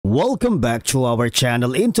Welcome back to our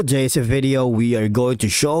channel. In today's video, we are going to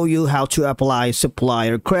show you how to apply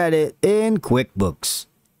supplier credit in QuickBooks.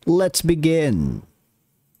 Let's begin.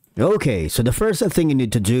 Okay, so the first thing you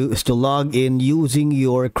need to do is to log in using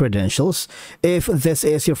your credentials. If this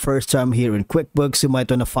is your first time here in QuickBooks, you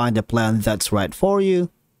might want to find a plan that's right for you.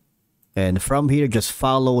 And from here, just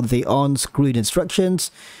follow the on-screen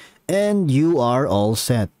instructions and you are all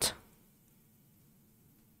set.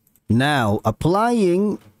 Now,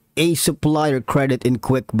 applying a supplier credit in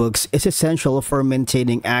QuickBooks is essential for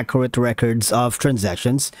maintaining accurate records of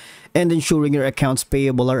transactions and ensuring your accounts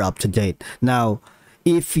payable are up to date. Now,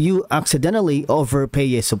 if you accidentally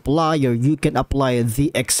overpay a supplier, you can apply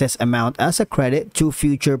the excess amount as a credit to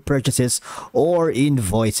future purchases or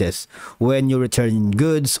invoices. When you return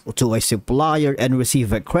goods to a supplier and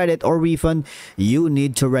receive a credit or refund, you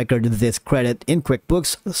need to record this credit in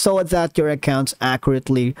QuickBooks so that your accounts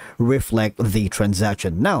accurately reflect the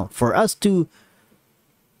transaction. Now, for us to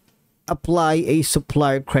apply a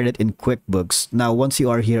supplier credit in QuickBooks, now once you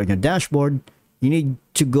are here on your dashboard, you need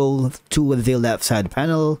to go to the left side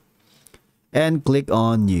panel and click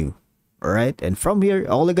on New. Alright, and from here,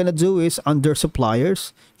 all you're gonna do is under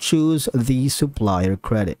Suppliers, choose the supplier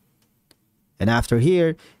credit. And after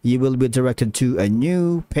here, you will be directed to a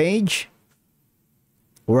new page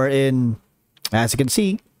wherein, as you can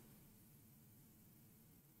see,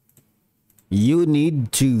 you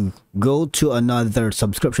need to go to another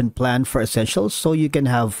subscription plan for Essentials so you can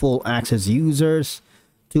have full access users,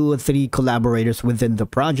 2 or 3 collaborators within the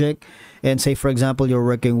project. And say for example you're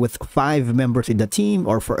working with 5 members in the team,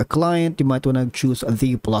 or for a client you might want to choose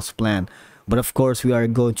the Plus plan. But of course we are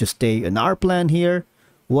going to stay in our plan here,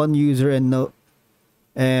 1 user and no.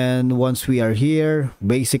 And once we are here,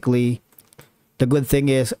 basically the good thing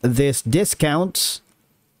is these discounts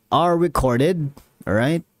are recorded. All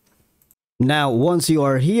right, now, once you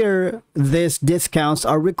are here, these discounts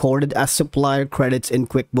are recorded as supplier credits in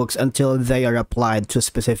QuickBooks until they are applied to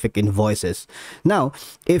specific invoices. Now,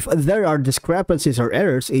 if there are discrepancies or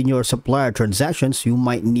errors in your supplier transactions, you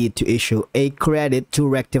might need to issue a credit to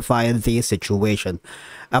rectify the situation.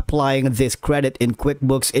 Applying this credit in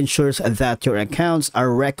QuickBooks ensures that your accounts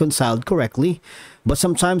are reconciled correctly, but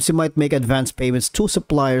sometimes you might make advance payments to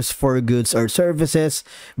suppliers for goods or services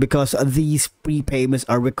because these prepayments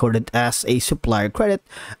are recorded as a supplier credit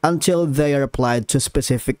until they are applied to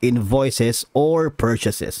specific invoices or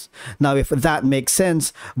purchases. Now, if that makes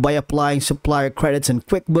sense, by applying supplier credits in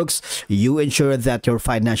QuickBooks, you ensure that your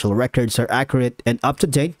financial records are accurate and up to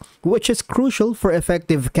date, which is crucial for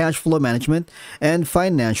effective cash flow management and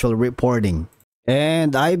financial reporting.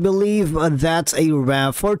 And I believe that's a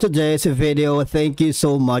wrap for today's video. Thank you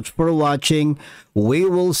so much for watching. We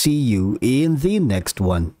will see you in the next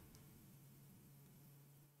one.